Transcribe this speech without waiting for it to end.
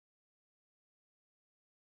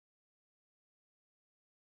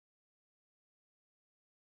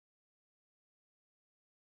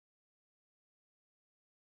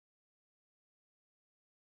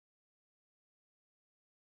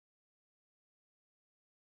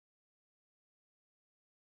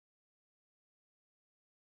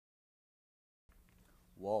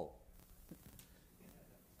Whoa.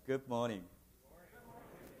 Good morning.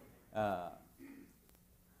 I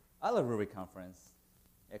love Ruby conference,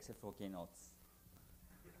 except for keynotes.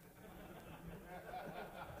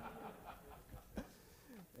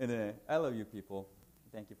 And I love you people.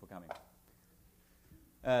 Thank you for coming.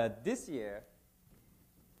 This year,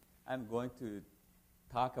 I'm going to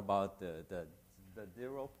talk about the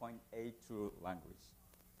 0.82 language.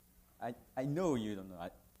 I know you don't know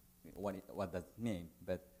what does it mean,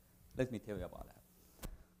 but let me tell you about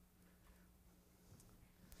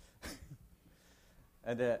that.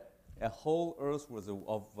 And the whole earth was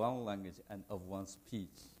of one language and of one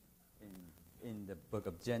speech in the book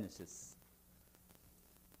of Genesis.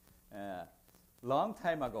 Long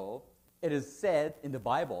time ago, it is said in the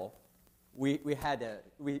Bible, the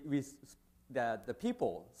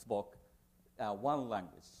people spoke one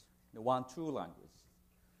language, the one true language.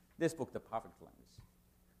 They spoke the perfect language.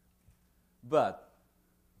 But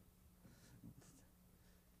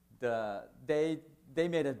they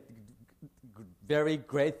made very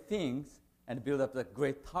great things and built up a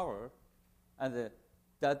great tower, and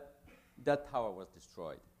that tower was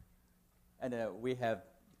destroyed. And we have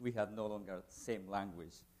no longer the same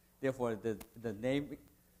language. Therefore, the name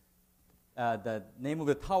of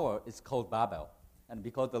the tower is called Babel, and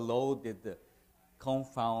because the Lord did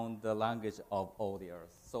confound the language of all the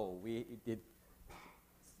earth, so we did.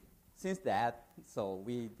 Since that, so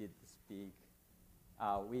we did speak.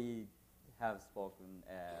 We have spoken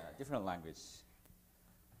different language,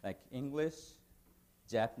 like English,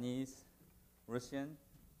 Japanese, Russian.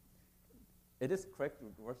 It is correct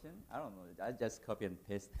with Russian? I don't know. I just copy and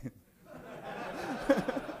paste.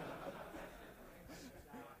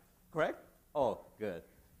 Correct? Oh, good.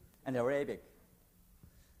 And Arabic.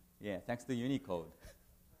 Yeah, thanks to Unicode.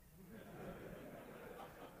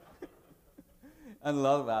 And a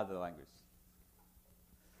lot of other language.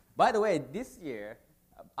 By the way, this year,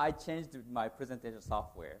 I changed my presentation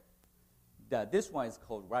software. This one is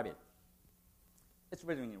called Rabbit. It's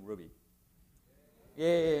written in Ruby.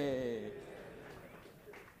 Yay!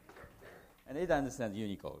 And it understands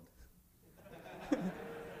Unicode.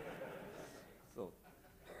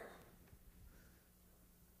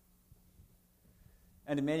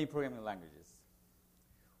 And many programming languages.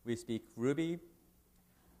 We speak Ruby.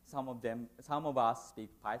 Some of us speak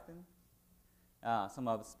Python. Some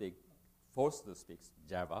of us forced to speak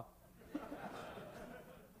Java.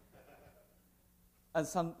 And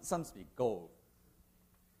some speak Go.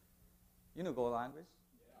 You know Go language?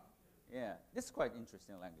 Yeah. This is quite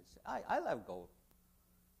interesting language. I love Go.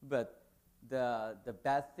 But the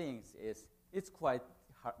bad things is it's quite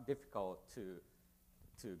difficult to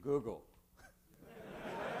Google.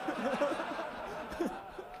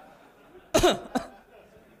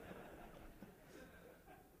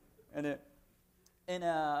 And in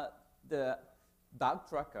the bug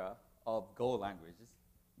tracker of Go languages,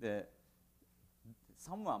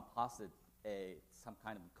 someone posted some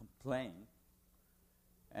kind of complaint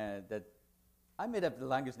that I made up the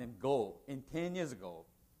language name Go 10 years ago.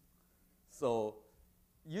 So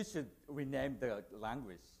you should rename the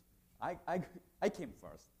language. I came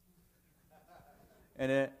first.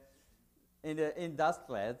 And in that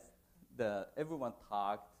thread, everyone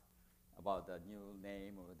talked about the new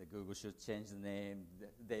name, or the Google should change the name.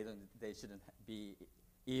 They shouldn't be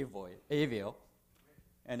evil.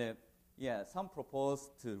 And some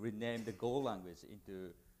proposed to rename the Go language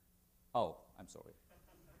into. Oh, I'm sorry.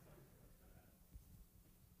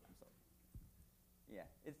 Yeah,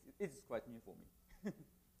 it's quite new for me.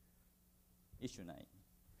 Issue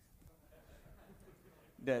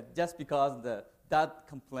 9. Just because that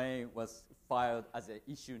complaint was filed as an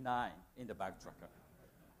issue 9 in the bug tracker.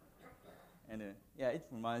 And it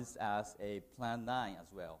reminds us a Plan 9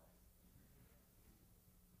 as well.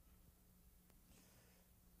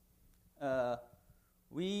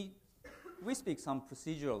 We speak some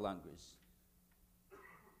procedural language,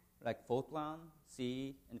 like Fortran,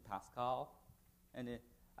 C, and Pascal. And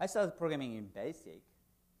I started programming in BASIC,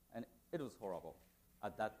 and it was horrible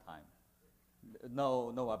at that time.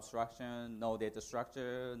 No abstraction, no data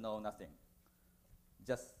structure, no nothing.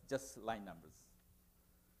 Just line numbers.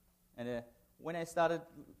 And when I started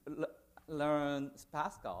learn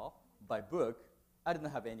Pascal by book, I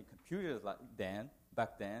didn't have any computers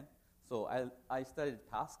back then. So I studied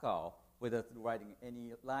Pascal without writing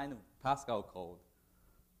any line of Pascal code.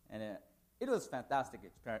 And it was a fantastic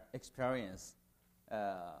experience.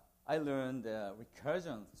 I learned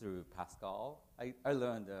recursion through Pascal. I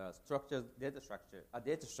learned data structure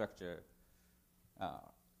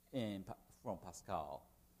from Pascal.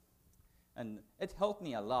 And it helped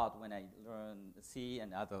me a lot when I learned C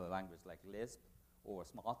and other languages like Lisp or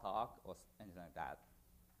small talk or anything like that.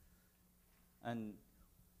 And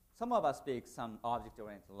some of us speak some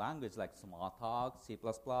object-oriented language like Smalltalk, C++,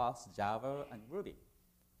 Java, and Ruby.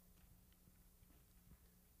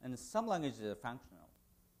 And some languages are functional,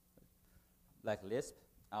 like Lisp.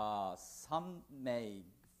 Some may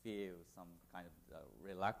feel some kind of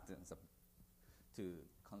reluctance to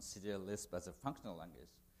consider Lisp as a functional language.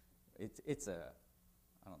 It's a,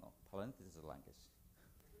 I don't know, parenthesis language.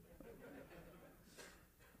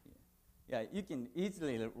 Yeah, you can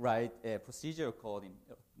easily write a procedural code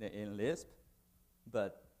in Lisp,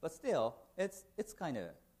 but still, it's kind of,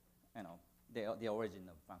 the origin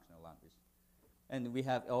of functional language. And we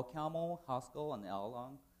have LCaml, Haskell, and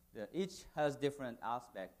Erlang. Each has different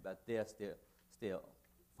aspects, but they are still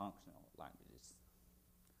functional languages.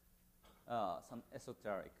 Some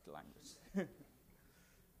esoteric language.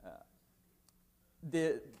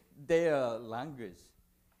 They are language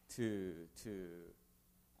to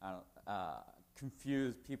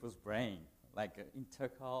confuse people's brain, like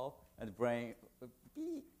intercal and brain.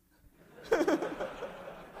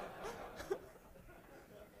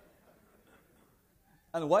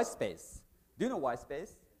 And white space. Do you know white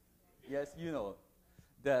space? Yes, you know.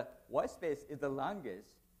 The white space is the language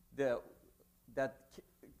that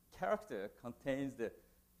character contains the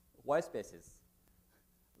white spaces,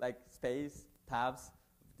 like space, tabs,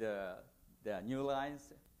 the new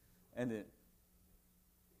lines, and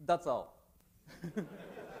that's all.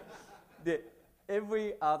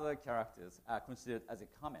 Every other characters are considered as a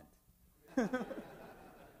comment.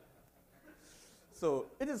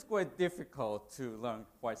 So it is quite difficult to learn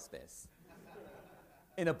white space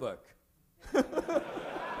in a book.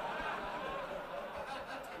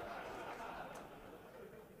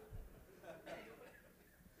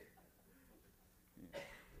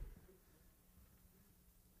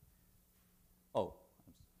 Oh.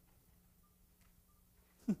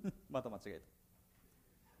 また間違え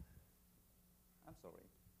た。I'm sorry.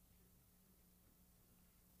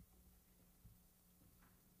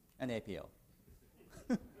 An APL.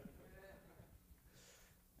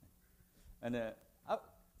 And a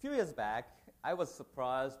few years back, I was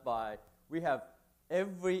surprised by we have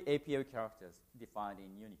every APL characters defined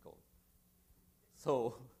in Unicode.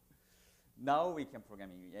 So now we can program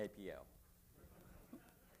in APL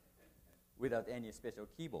without any special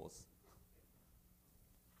keyboards.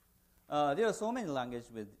 There are so many languages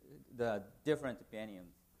with the different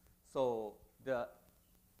opinions. So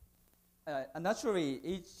naturally,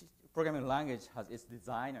 each programming language has its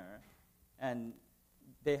designer, and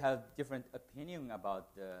they have different opinion about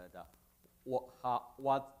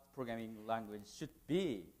what programming language should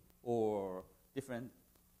be, or the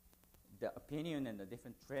opinion and the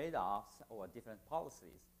different trade-offs or different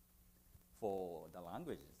policies for the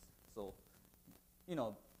languages. So,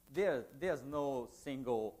 there's no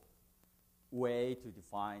single way to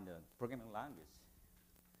define the programming language.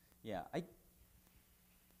 Yeah, I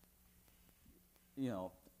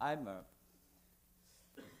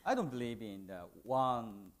don't believe in the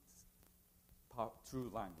one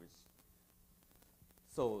true language.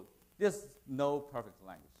 So there's no perfect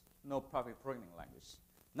language, no perfect programming language.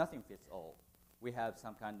 Nothing fits all. We have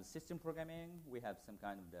some kind of system programming. We have some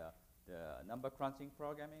kind of the number crunching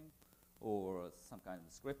programming, or some kind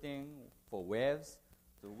of scripting for waves.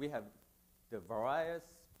 So we have the various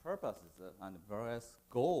purposes and various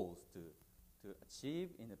goals to achieve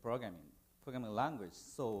in the programming language.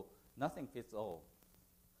 So nothing fits all.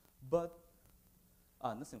 But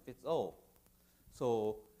nothing fits all.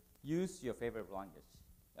 So use your favorite language.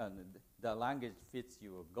 And the language fits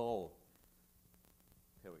your goal.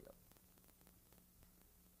 Period.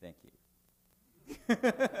 Thank you.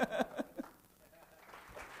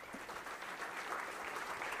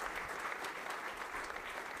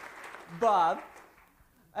 But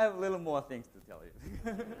I have a little more things to tell you.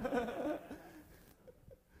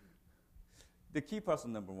 The key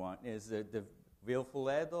person number one is the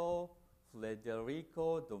Wilfredo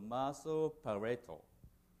Federico Tommaso Pareto.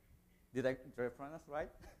 Did I pronounce right?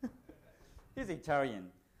 He's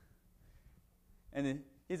Italian. And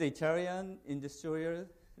he's Italian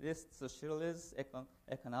industrialist, socialist,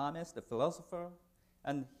 economist, a philosopher,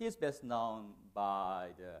 and he's best known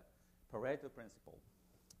by the Pareto principle,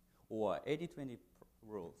 or 80-20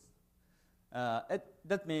 rules.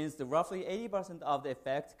 That means that roughly 80% of the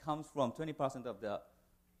effect comes from 20% of the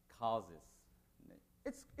causes.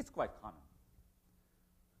 It's quite common.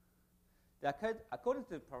 According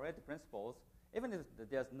to Pareto principles, even if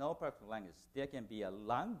there's no perfect language, there can be a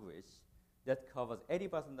language that covers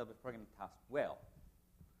 80% of the programming task well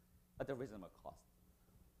at a reasonable cost.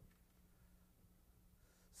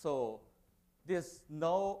 So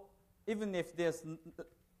even if there's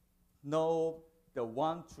no the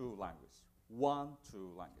one true language,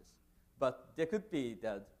 but there could be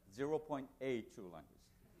the 0.8 true language,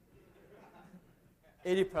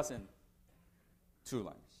 80% true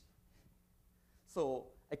language. So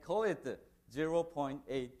I call it the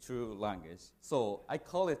 0.8 true language. So I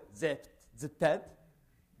call it Zeped.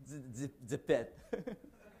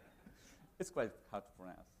 It's quite hard to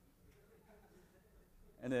pronounce.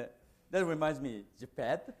 And that reminds me,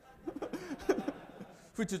 Zeped,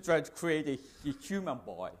 which tried to create a human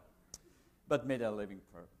boy, but made a living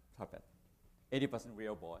puppet. 80%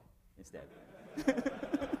 real boy instead.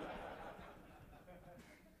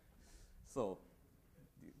 So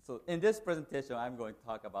in this presentation, I'm going to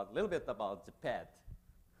talk about a little bit about the pet.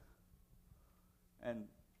 And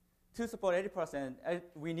to support 80%,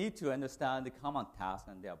 we need to understand the common tasks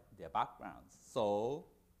and their backgrounds. So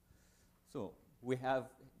we have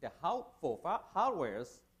for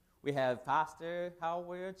hardwares, we have faster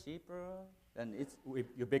hardware, cheaper, and it's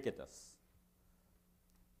ubiquitous.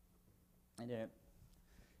 And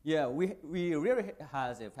we really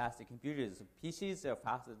have faster computers. PCs are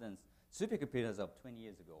faster than supercomputers of 20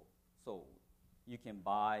 years ago. So you can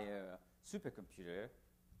buy a supercomputer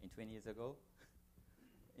in 20 years ago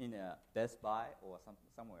in a Best Buy or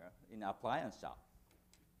somewhere in an appliance shop.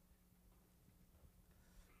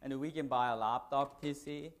 And we can buy a laptop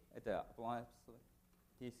PC at the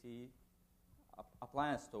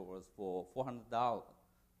appliance stores for $400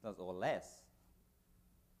 or less.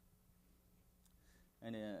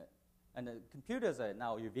 And the computers are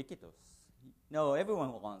now ubiquitous. No,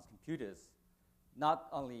 everyone wants computers, not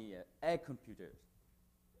only a computer.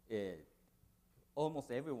 Almost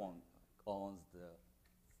everyone owns the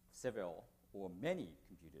several or many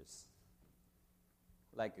computers,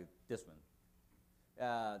 like this one.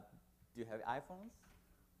 Do you have iPhones?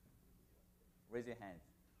 Raise your hand.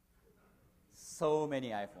 So many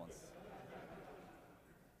iPhones.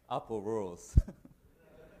 Apple rules.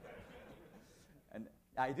 And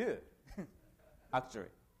I do, actually.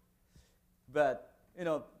 But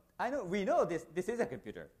we know this is a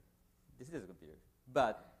computer. This is a computer.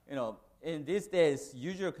 But in these days,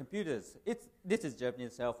 usual computers. This is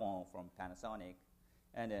Japanese cell phone from Panasonic,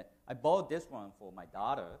 and I bought this one for my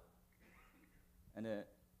daughter. And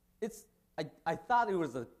I thought it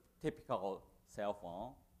was a typical cell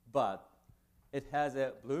phone, but it has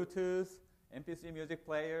a Bluetooth, MP3 music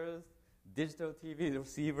players, digital TV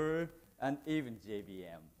receiver, and even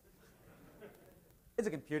JVM. It's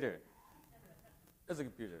a computer. It's a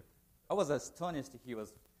computer. I was astonished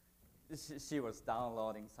she was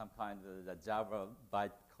downloading some kind of the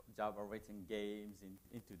Java written games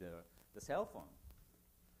into the cell phone.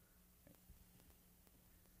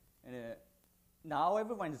 And now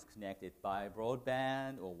everyone is connected by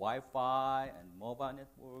broadband or Wi-Fi and mobile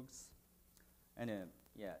networks. And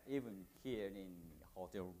even here in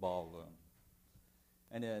hotel ballroom.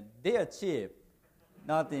 And they are cheap,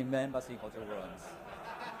 not in embassy hotel rooms.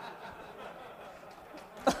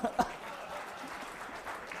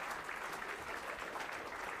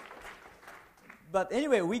 But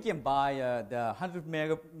anyway, we can buy the 100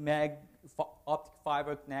 meg optic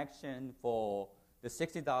fiber connection for the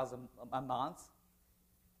 $60 a month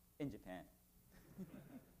in Japan.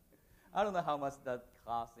 I don't know how much that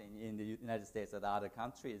costs in the United States or other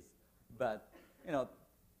countries, but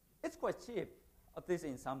it's quite cheap, at least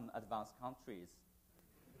in some advanced countries.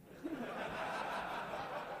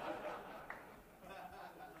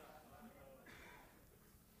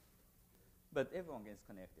 But everyone gets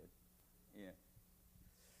connected. Yeah.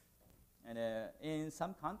 And in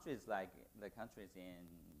some countries, like the countries in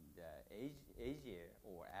Asia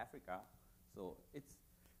or Africa, so it's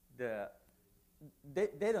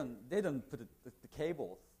they don't put the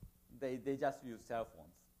cables. They just use cell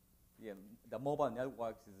phones. Yeah, the mobile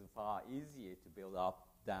networks is far easier to build up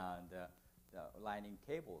than the lightning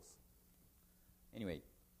cables. Anyway,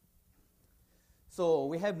 so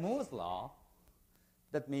we have Moore's law.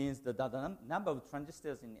 That means that the number of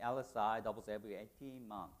transistors in LSI doubles every 18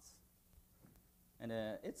 months. And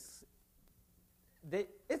it's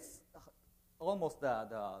almost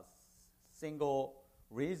the single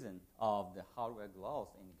reason of the hardware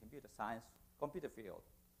growth in computer science, computer field.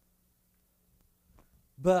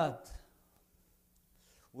 But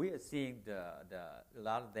we are seeing the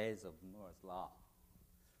latter days of Moore's law.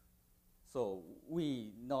 So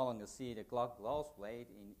we no longer see the clock growth rate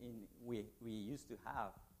we used to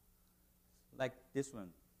have, like this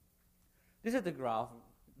one. This is the graph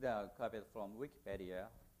copied from Wikipedia,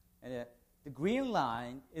 and the green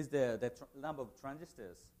line is the number of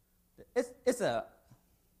transistors. It's go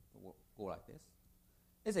like this.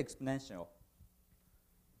 It's exponential.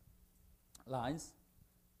 lines.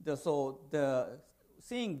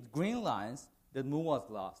 Seeing green lines, the Moore's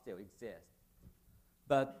law still exists.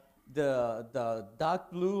 But the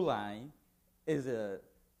dark blue line is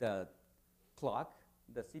the clock,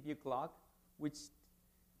 the CPU clock, which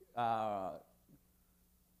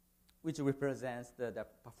represents the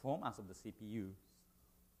performance of the CPUs.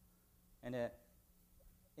 And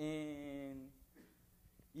in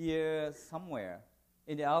year somewhere,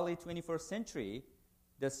 in the early 21st century,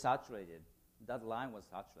 that line was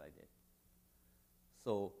saturated.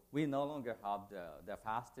 So we no longer have the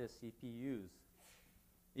fastest CPUs,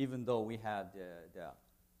 even though we have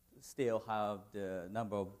still have the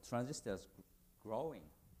number of transistors growing.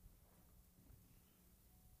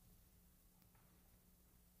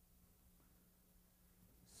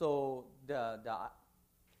 So the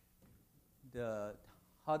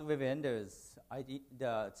hardware vendors,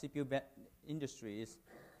 the CPU industries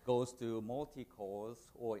goes to multi-cores,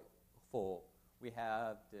 we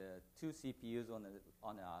have the 2 CPUs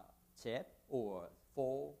on a chip, or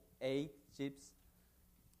 4, 8 chips.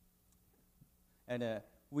 And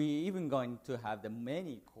we even going to have the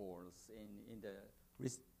many cores in the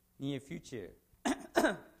near future.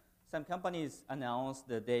 Some companies announced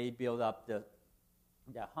that they build up the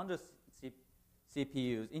 100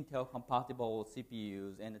 CPUs, Intel-compatible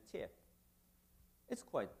CPUs, and a chip. It's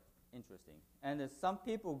quite interesting. And some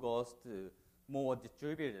people goes to more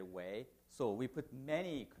distributed way. So we put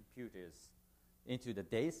many computers into the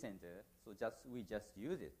data center. So we just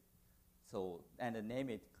use it. So and name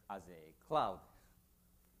it as a cloud.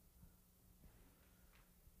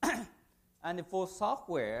 And for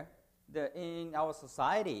software, in our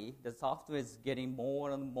society, the software is getting more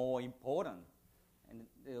and more important. And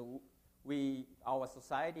our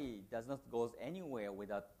society does not go anywhere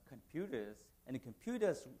without computers, and the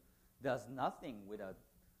computers does nothing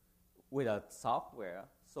without software.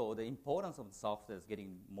 So the importance of the software is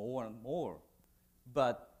getting more and more.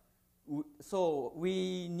 But so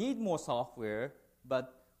we need more software,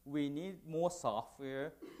 but we need more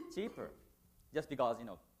software cheaper, just because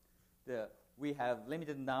we have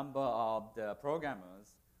limited number of the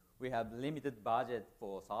programmers, we have limited budget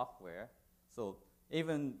for software. So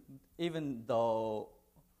even though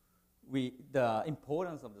the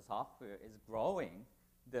importance of the software is growing,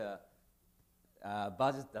 the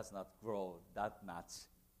budget does not grow that much,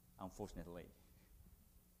 unfortunately.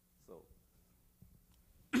 So,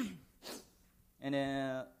 and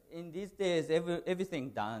in these days, everything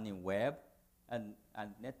done in web and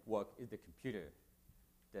network is the computer.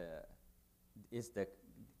 This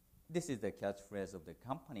is the catchphrase of the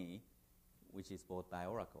company, which is bought by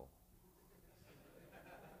Oracle.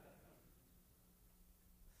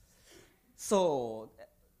 So,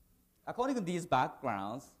 according to these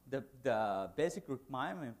backgrounds, the basic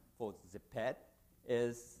requirement for the pet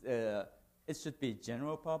is it should be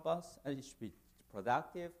general purpose, and it should be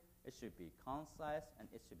productive, it should be concise, and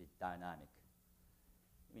it should be dynamic.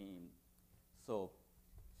 So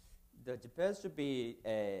the JPEG should be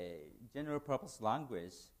a general purpose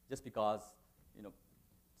language, just because,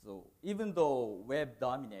 so even though web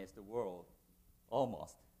dominates the world,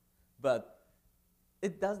 almost, but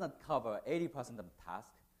it does not cover 80% of the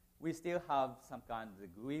task. We still have some kind of the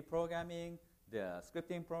GUI programming, the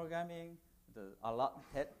scripting programming,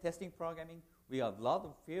 testing programming. We have a lot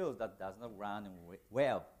of fields that does not run in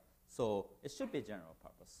web. So it should be general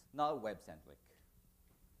purpose, not web-centric.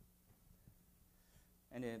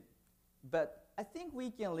 But I think we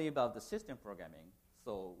can leave out the system programming.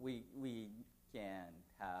 So we can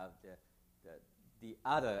have the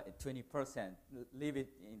other 20%, leave it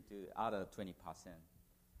into other 20%.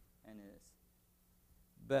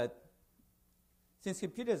 But since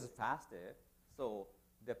computers are faster, so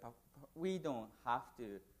we don't have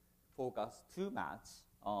to focus too much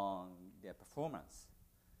on their performance.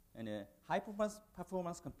 And high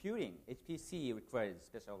performance computing, HPC, requires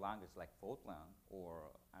special language like Fortran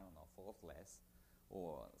or, Faultless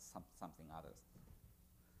or something others.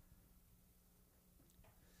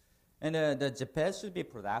 And the JPEG should be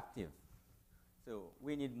productive. So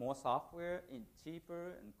we need more software and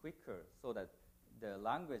cheaper and quicker, so that the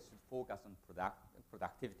language should focus on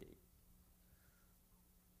productivity.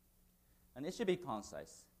 And it should be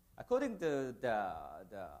concise. According to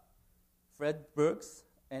the Fred Brooks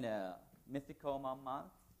and Mythical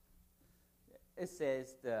Month, it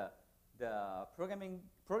says the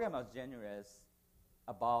programmer generates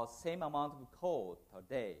about same amount of code per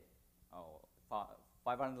day,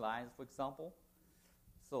 500 lines, for example.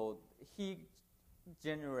 So he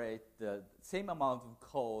generates the same amount of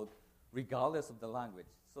code regardless of the language.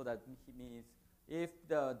 So that means if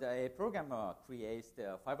the programmer creates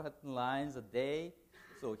the 500 lines a day,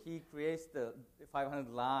 So he creates the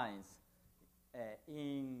 500 lines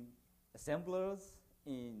in assemblers,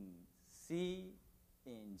 in C,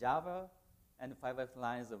 in Java, and 500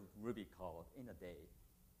 lines of Ruby code in a day.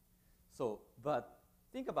 So, but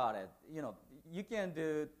think about it. You can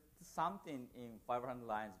do something in 500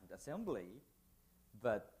 lines with assembly,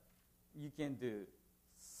 but you can do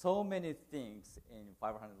so many things in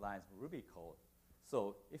 500 lines of Ruby code.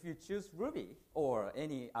 So if you choose Ruby or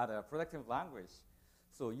any other productive language,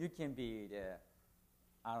 so you can be the,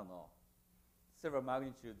 several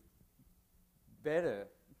magnitude better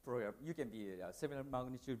program. You can be a several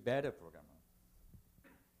magnitude better programmer.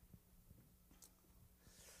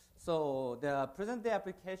 So the present-day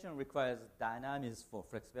application requires dynamism for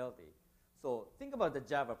flexibility. So think about the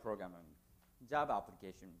Java programming, Java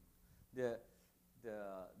application. The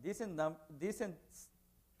decent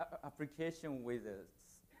application with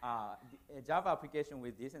a Java application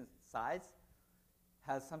with decent size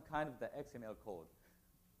has some kind of the XML code.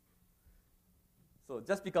 So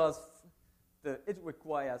just because it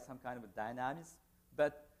requires some kind of a dynamism,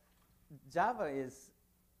 but Java is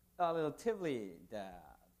relatively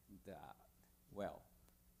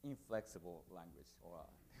inflexible language.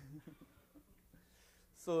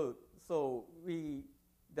 So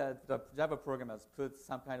the Java programmers put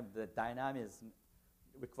some kind of the dynamism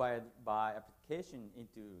required by application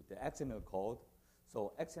into the XML code.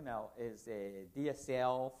 So XML is a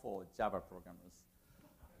DSL for Java programmers.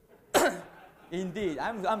 Indeed,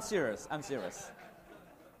 I'm serious.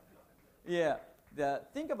 Yeah,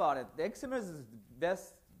 think about it. The XML is the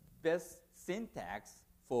best syntax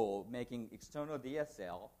for making external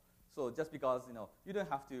DSL. So just because you don't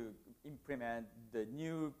have to implement the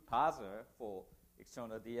new parser for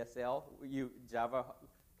external DSL, Java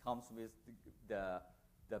comes with the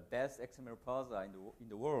best XML parser in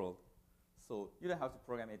the world. So you don't have to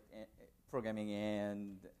programming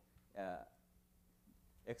and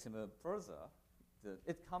XML parser.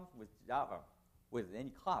 It comes with Java with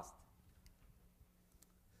any cost.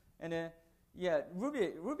 And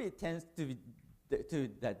Ruby tends to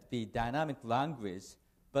be dynamic language,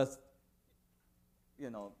 but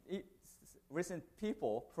recent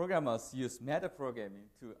programmers use metaprogramming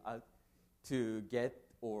to get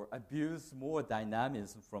or abuse more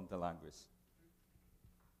dynamism from the language.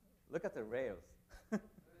 Look at the Rails.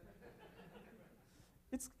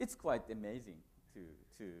 It's quite amazing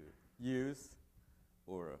to use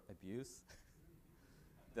or abuse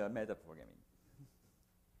the metaprogramming.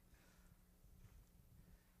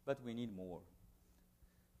 But we need more.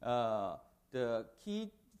 The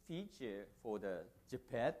key feature for the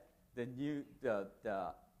JPET,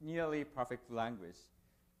 the nearly perfect language,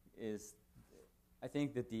 is I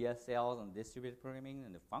think the DSLs and distributed programming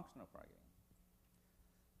and the functional programming.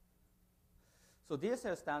 So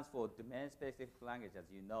DSL stands for domain-specific language,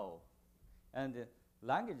 as you know, and the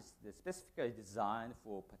language is specifically designed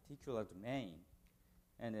for a particular domain.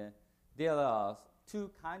 And there are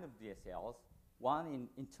two kinds of DSLs. One in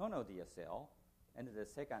internal DSL, and the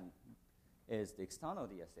second is the external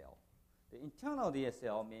DSL. The internal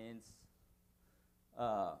DSL means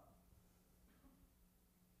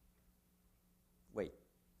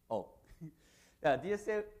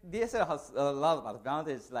DSL has a lot of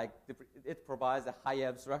advantages, like it provides a high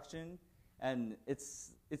abstraction, and it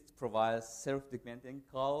provides self-documenting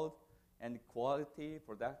code, and quality,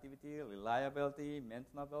 productivity, reliability,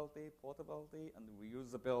 maintainability, portability, and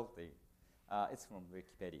reusability. It's from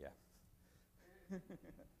Wikipedia.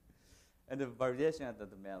 And the validation at the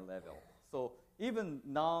domain level. So even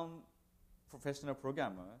non-professional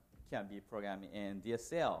programmer can be programming in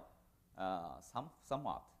DSL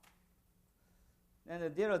somewhat.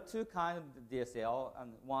 And there are two kinds of DSL,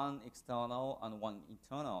 and one external and one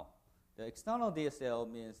internal. The external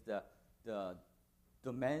DSL means the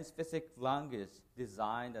domain-specific language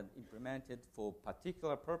designed and implemented for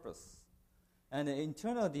particular purpose. And the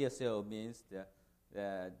internal DSL means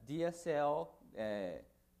the DSL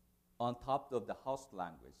on top of the host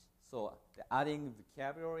language. So adding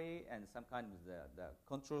vocabulary and some kind of the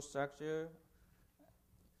control structure,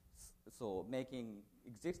 so making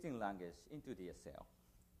existing language into DSL.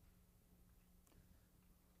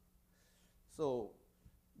 So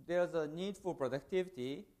there's a need for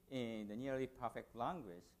productivity in the nearly perfect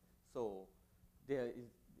language. So there is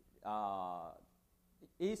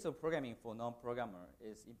ease of programming for non-programmer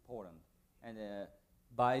is important. And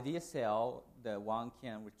by DSL, the one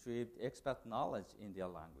can retrieve expert knowledge in their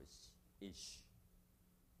language-ish.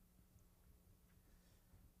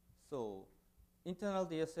 So internal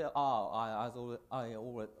DSL, I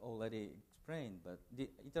already explained, but the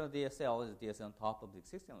internal DSL is DSL on top of the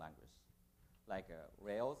existing language, like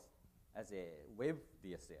Rails as a web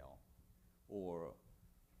DSL, or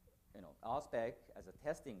RSpec as a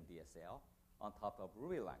testing DSL on top of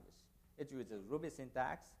Ruby language. It uses Ruby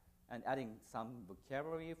syntax and adding some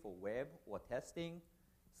vocabulary for web or testing,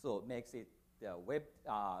 so it makes it the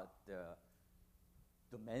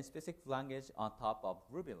domain-specific language on top of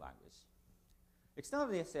Ruby language. External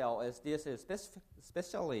DSL is DSL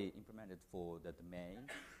specially implemented for the domain,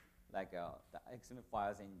 like the XML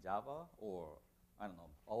files in Java, or I don't know,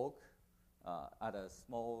 Oak, other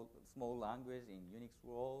small language in Unix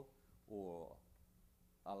world, or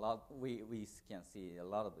a lot. We can see a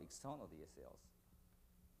lot of external DSLs.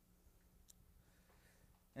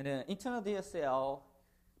 And internal DSL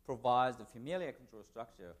provides the familiar control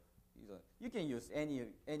structure. You can use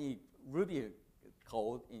any Ruby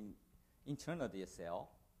code in internal DSL,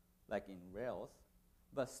 like in Rails,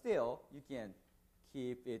 but still you can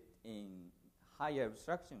keep it in higher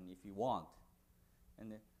abstraction if you want.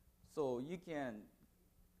 And so you can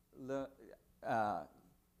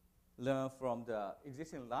learn from the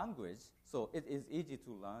existing language, so it is easy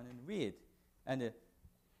to learn and read. And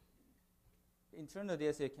internal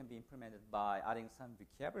DSL can be implemented by adding some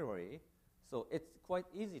vocabulary, so it's quite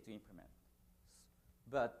easy to implement.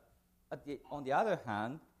 But on the other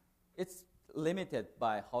hand, it's limited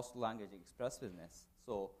by host language expressiveness.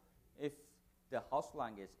 So if the host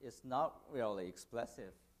language is not really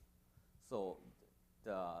expressive, so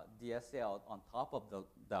the DSL on top of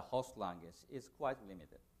the host language is quite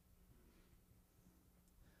limited.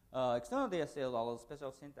 External DSL allows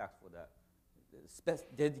special syntax for the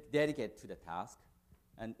dedicated to the task,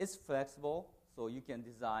 and it's flexible, so you can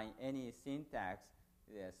design any syntax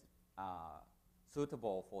that's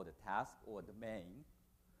suitable for the task or domain.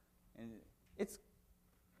 And it's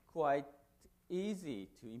quite easy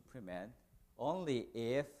to implement only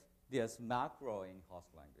if there's macro in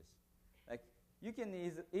host language. Like you can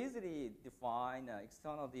easily define an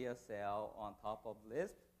external DSL on top of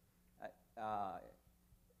Lisp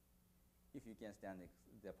if you can stand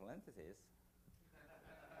the parentheses.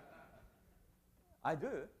 I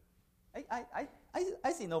do. I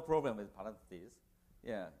see no problem with parentheses.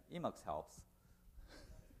 Yeah, Emacs helps.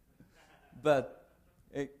 But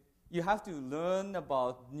you have to learn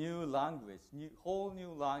about new language, whole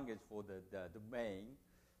new language for the domain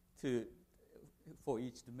for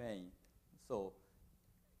each domain. So,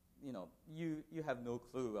 you have no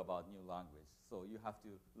clue about new language. So you have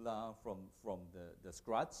to learn from the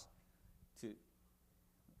scratch.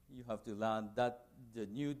 You have to learn the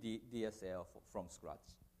new DSL from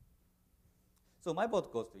scratch. So my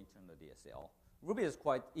vote goes to internal DSL. Ruby is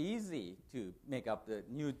quite easy to make up the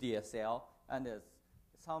new DSL, and there's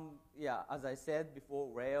some, as I said before,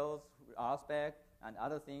 Rails, RSpec, and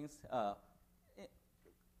other things.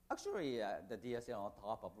 Actually, the DSL on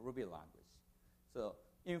top of Ruby language. So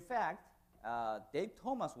in fact, Dave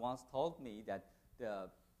Thomas once told me that the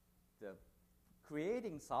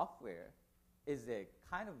creating software is a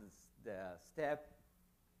kind of the step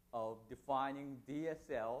of defining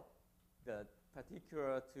DSL, the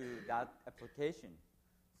particular to that application.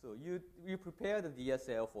 So you prepare the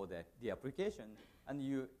DSL for the application, and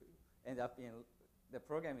you end up in the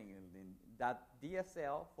programming in that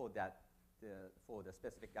DSL for the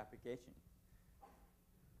specific application.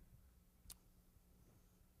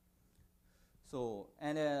 So,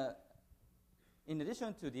 and in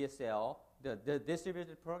addition to DSL, the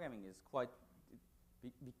distributed programming is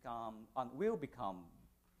will become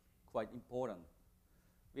quite important.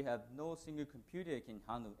 We have no single computer can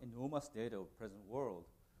handle enormous data of present world.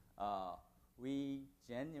 The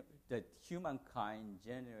humankind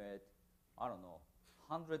generate,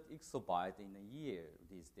 100 exabytes in a year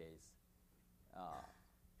these days.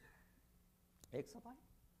 Exabyte?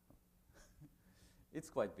 It's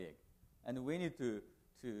quite big. And we need to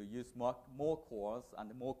use more cores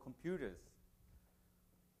and more computers.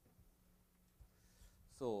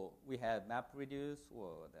 So we have MapReduce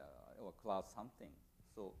or cloud something.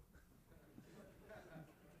 So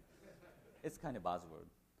it's kind of buzzword.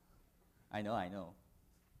 I know.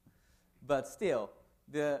 But still,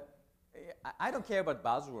 I don't care about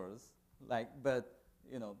buzzwords. But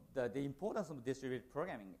the importance of distributed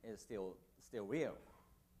programming is still real.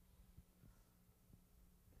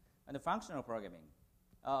 And the functional programming.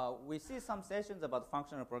 We see some sessions about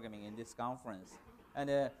functional programming in this conference.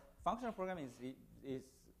 And functional programming is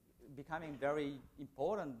becoming very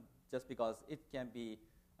important just because it can be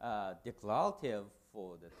declarative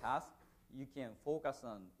for the task. You can focus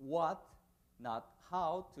on what, not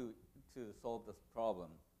how to solve this problem.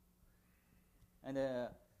 And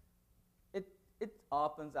it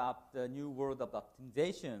opens up the new world of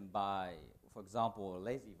optimization by, for example,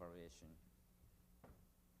 lazy variation.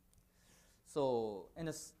 So in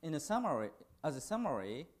a summary, as a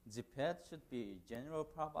summary, JPEG should be general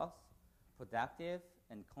purpose, productive,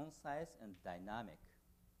 and concise and dynamic.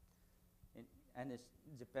 And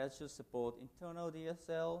JPEG should support internal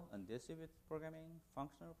DSL and distributed programming,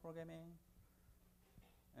 functional programming.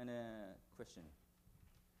 And a question.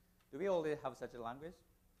 Do we already have such a language?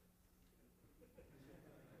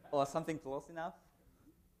 Or something close enough?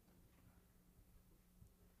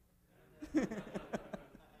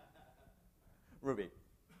 Ruby.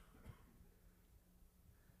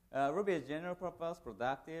 Ruby is general purpose,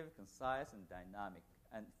 productive, concise, and dynamic,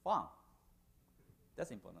 and fun. That's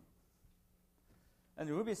important. And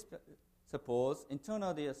Ruby supports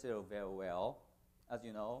internal DSL very well, as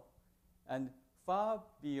you know, and far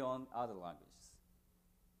beyond other languages.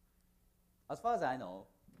 As far as I know,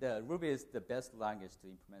 Ruby is the best language to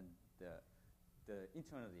implement the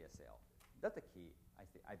internal DSL. That's the key,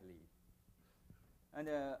 I believe. And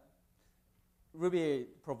Ruby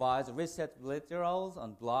provides rich set of literals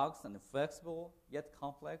and blocks and flexible yet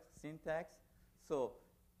complex syntax. So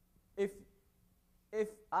if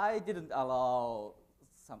I didn't allow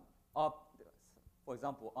for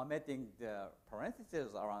example, omitting the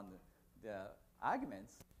parentheses around the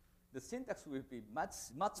arguments, the syntax will be much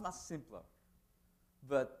simpler.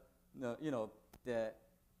 But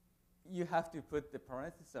you have to put the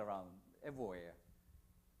parentheses around everywhere.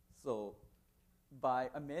 So by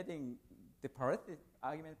omitting the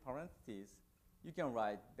argument parentheses, you can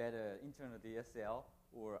write better internal DSL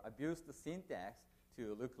or abuse the syntax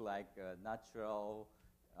to look like a natural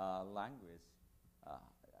language.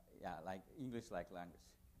 Like English-like language.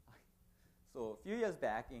 So a few years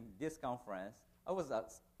back in this conference, I was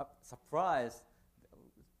surprised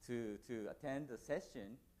to attend a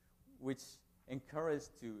session which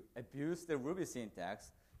encouraged to abuse the Ruby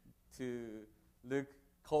syntax to look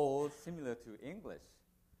code similar to English.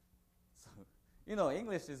 So,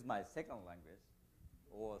 English is my second language,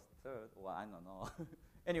 or third, or I don't know.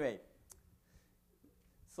 Anyway,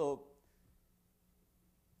 so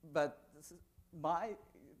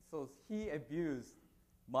he abused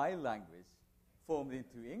my language, formed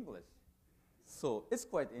into English. So it's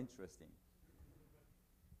quite interesting.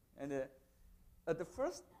 And at the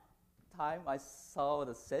first time I saw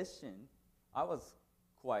the session, I was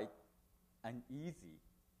quite uneasy,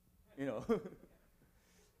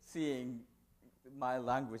 seeing my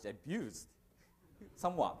language abused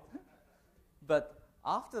somewhat. But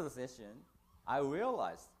after the session, I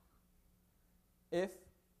realized if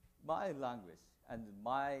my language and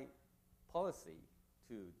my policy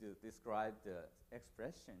to describe the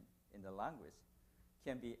expression in the language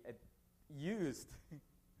can be used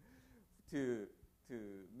to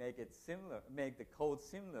make it similar, make the code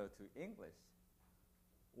similar to English,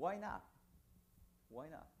 why not? Why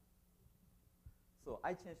not? So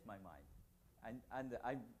I changed my mind, and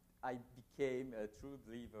I became a true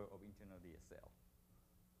believer of internal DSL.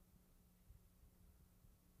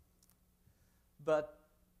 But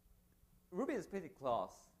Ruby is pretty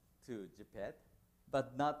close to JPEG,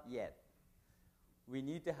 but not yet. We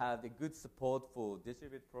need to have the good support for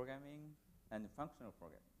distributed programming and functional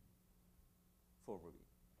programming for Ruby.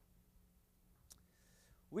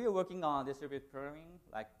 We are working on distributed programming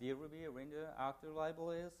like druby, render, actor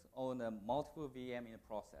libraries on a multiple VM in the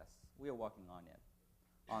process. We are working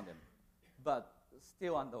on them, but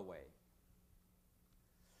still underway.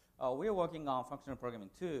 We are working on functional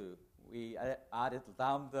programming too. We added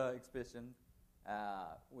lambda expression,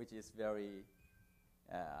 which is very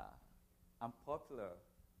unpopular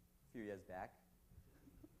a few years back.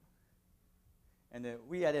 And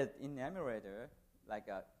we added in emulator, like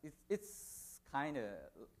it's kind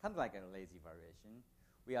of like a lazy variation.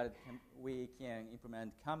 We can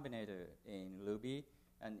implement combinator in Ruby,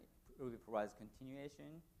 and Ruby provides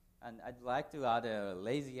continuation. And I'd like to add a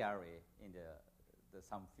lazy array in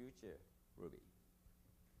some future Ruby.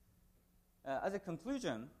 As a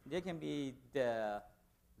conclusion, there can be the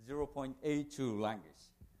 0.82 language.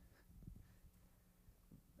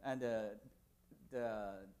 And the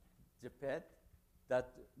JPEG,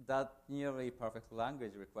 that nearly perfect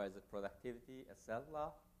language requires productivity,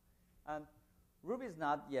 etc. And Ruby is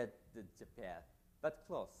not yet the JPEG, but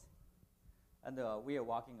close. And we are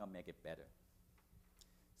working on make it better.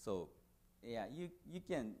 So, yeah, you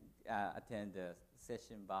can attend the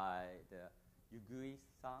session by the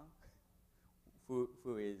Yukihiro-san,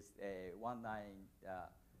 who is a one-line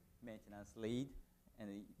maintenance lead,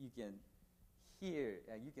 and you can hear,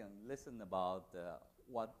 you can listen about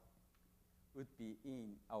what would be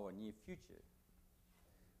in our near future.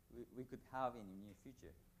 We could have in the near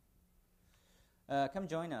future. Come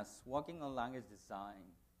join us. Working on language design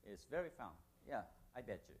is very fun. Yeah, I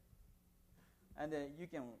bet you. And you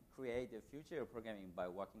can create the future programming by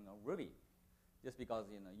working on Ruby, just because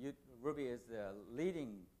Ruby is the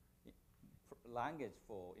leading language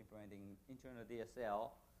for implementing internal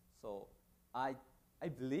DSL. So I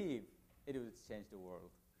believe it will change the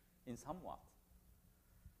world in somewhat.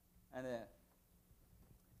 And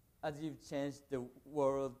as you've changed the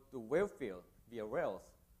world, the web field via Rails,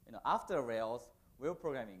 after Rails, web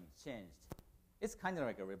programming changed. It's kind of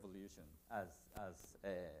like a revolution, as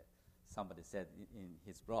somebody said in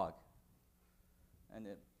his blog. And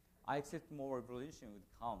I expect more revolution would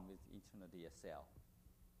come with internal DSL.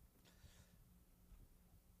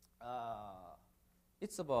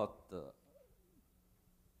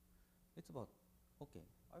 Okay,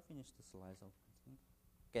 I finished the slides.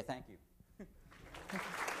 Okay, thank you.